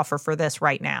has to offer for this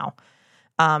right now?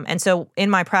 And so in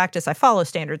my practice, I follow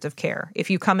standards of care. If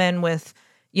you come in with,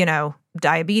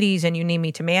 diabetes and you need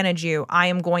me to manage you, I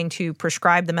am going to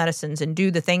prescribe the medicines and do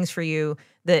the things for you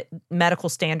that medical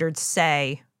standards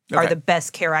say are the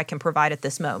best care I can provide at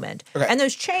this moment. Okay. And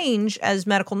those change as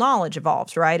medical knowledge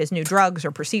evolves, right? As new drugs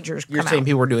or procedures come out. You're saying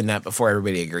people were doing that before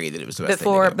everybody agreed that it was the best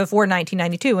thing to do. Before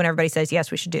 1992, when everybody says, yes,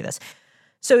 we should do this.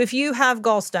 So if you have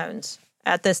gallstones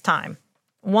at this time,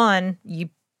 one, you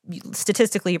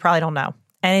statistically, you probably don't know.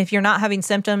 And if you're not having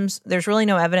symptoms, there's really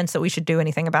no evidence that we should do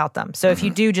anything about them. So if you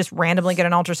do just randomly get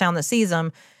an ultrasound that sees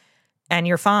them and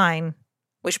you're fine,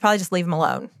 we should probably just leave them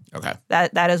alone. Okay.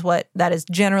 That is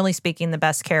generally speaking the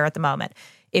best care at the moment.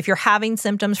 If you're having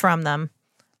symptoms from them,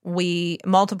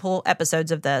 multiple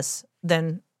episodes of this,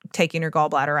 then taking your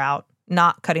gallbladder out,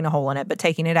 not cutting a hole in it, but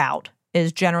taking it out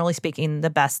is generally speaking the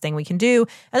best thing we can do.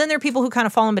 And then there are people who kind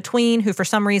of fall in between who for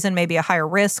some reason may be a higher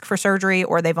risk for surgery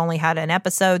or they've only had an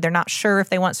episode. They're not sure if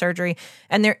they want surgery.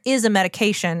 And there is a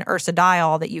medication,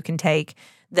 ursodiol, that you can take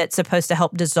that's supposed to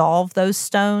help dissolve those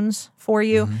stones for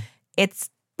you. Mm-hmm. It's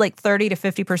like 30 to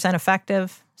 50%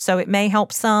 effective. So it may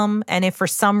help some. And if for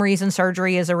some reason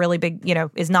surgery is a really big,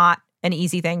 is not an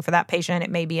easy thing for that patient, it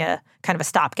may be a kind of a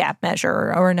stopgap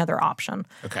measure or another option.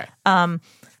 Okay.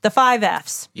 The 5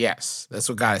 Fs. Yes, that's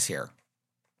what got us here.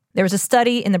 There was a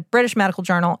study in the British Medical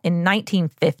Journal in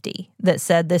 1950 that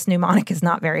said this mnemonic is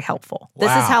not very helpful. Wow.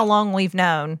 This is how long we've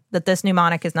known that this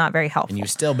mnemonic is not very helpful. And you've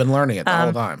still been learning it the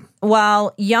whole time.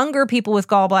 While younger people with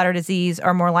gallbladder disease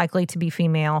are more likely to be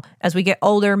female, as we get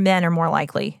older, men are more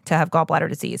likely to have gallbladder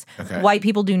disease. Okay. White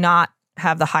people do not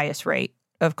have the highest rate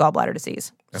of gallbladder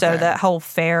disease. Okay. So that whole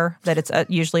fair that it's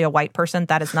usually a white person,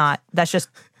 that's just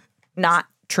not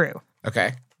true.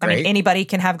 Okay. Great. I mean, anybody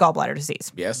can have gallbladder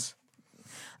disease. Yes.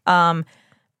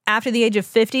 After the age of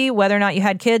 50, whether or not you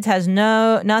had kids has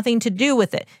nothing to do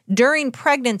with it. During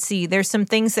pregnancy, there's some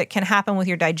things that can happen with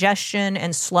your digestion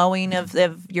and slowing of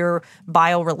your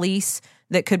bile release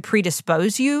that could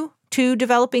predispose you to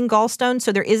developing gallstones.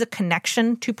 So there is a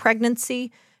connection to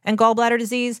pregnancy and gallbladder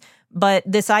disease. But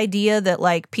this idea that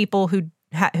like people who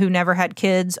never had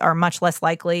kids are much less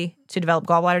likely to develop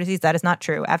gallbladder disease, that is not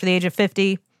true. After the age of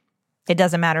 50, it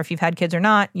doesn't matter if you've had kids or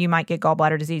not. You might get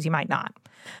gallbladder disease. You might not.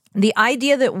 The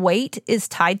idea that weight is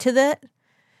tied to that,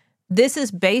 this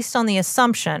is based on the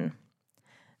assumption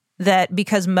that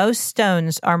because most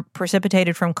stones are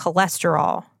precipitated from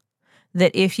cholesterol,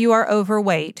 that if you are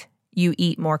overweight, you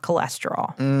eat more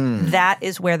cholesterol. That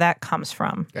is where that comes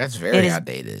from. That's very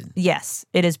outdated. Yes.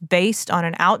 It is based on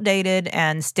an outdated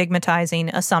and stigmatizing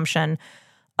assumption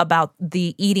about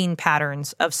the eating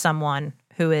patterns of someone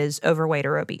who is overweight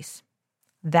or obese.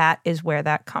 That is where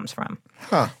that comes from.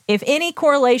 Huh. If any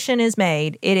correlation is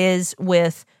made, it is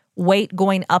with weight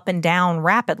going up and down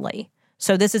rapidly.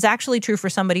 So this is actually true for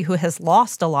somebody who has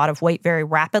lost a lot of weight very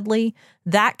rapidly.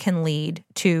 That can lead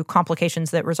to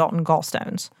complications that result in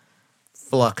gallstones.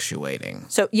 Fluctuating.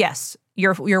 So yes,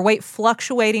 your weight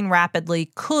fluctuating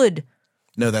rapidly could...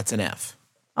 No, that's an F.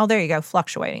 Oh, there you go,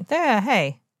 fluctuating. There,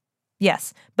 hey.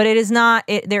 Yes, but it is not,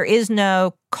 there is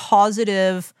no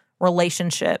causative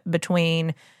relationship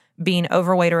between being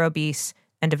overweight or obese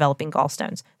and developing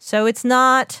gallstones. So it's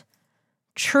not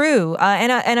true.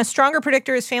 And a stronger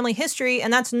predictor is family history,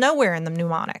 and that's nowhere in the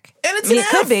mnemonic. And it's an F.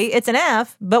 It could be. It's an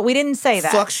F, but we didn't say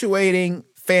that. Fluctuating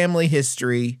family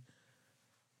history.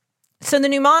 So the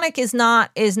mnemonic is not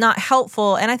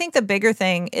helpful. And I think the bigger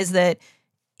thing is that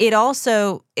it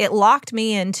locked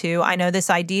me into, I know, this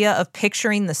idea of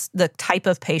picturing the type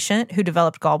of patient who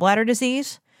developed gallbladder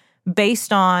disease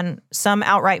based on some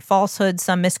outright falsehood,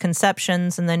 some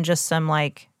misconceptions, and then just some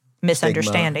like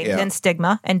misunderstanding and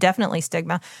stigma, and definitely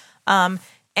stigma. And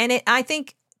I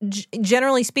think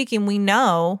generally speaking, we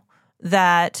know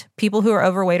that people who are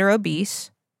overweight or obese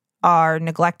are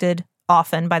neglected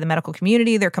often by the medical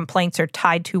community. Their complaints are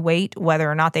tied to weight,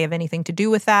 whether or not they have anything to do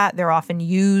with that. They're often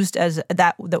used as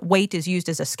that weight is used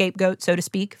as a scapegoat, so to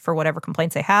speak, for whatever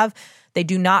complaints they have. They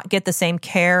do not get the same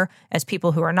care as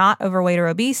people who are not overweight or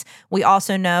obese. We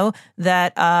also know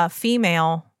that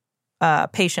female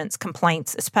patients'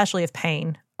 complaints, especially of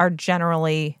pain, are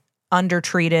generally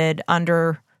undertreated,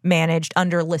 undermanaged,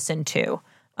 underlistened to,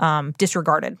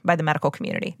 disregarded by the medical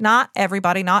community. Not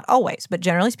everybody, not always, but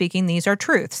generally speaking, these are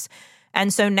truths.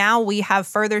 And so now we have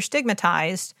further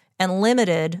stigmatized and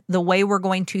limited the way we're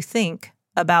going to think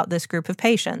about this group of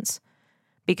patients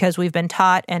because we've been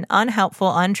taught an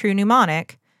unhelpful, untrue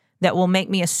mnemonic that will make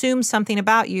me assume something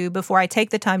about you before I take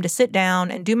the time to sit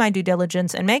down and do my due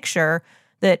diligence and make sure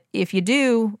that if it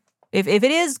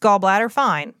is gallbladder,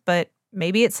 fine, but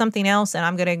maybe it's something else and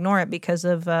I'm going to ignore it because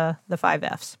of the 5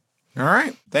 Fs. All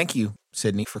right. Thank you,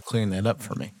 Sydney, for clearing that up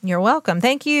for me. You're welcome.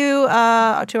 Thank you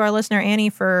to our listener, Annie,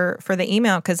 for the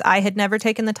email, because I had never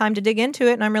taken the time to dig into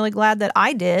it, and I'm really glad that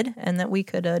I did and that we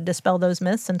could dispel those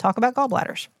myths and talk about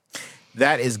gallbladders.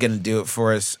 That is going to do it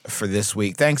for us for this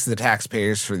week. Thanks to the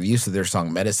taxpayers for the use of their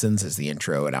song Medicines as the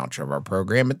intro and outro of our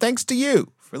program, and thanks to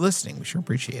you for listening. We sure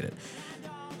appreciate it.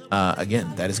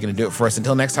 Again, that is going to do it for us.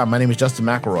 Until next time, my name is Justin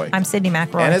McElroy. I'm Sydney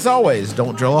McElroy. And as always,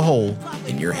 don't drill a hole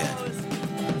in your head.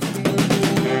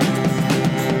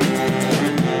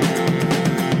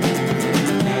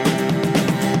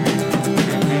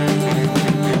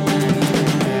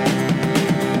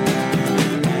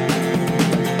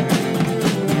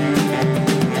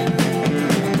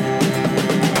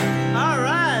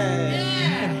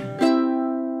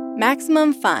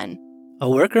 Maximum Fun, a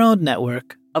worker-owned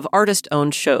network of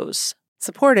artist-owned shows.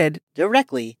 Supported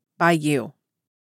directly by you.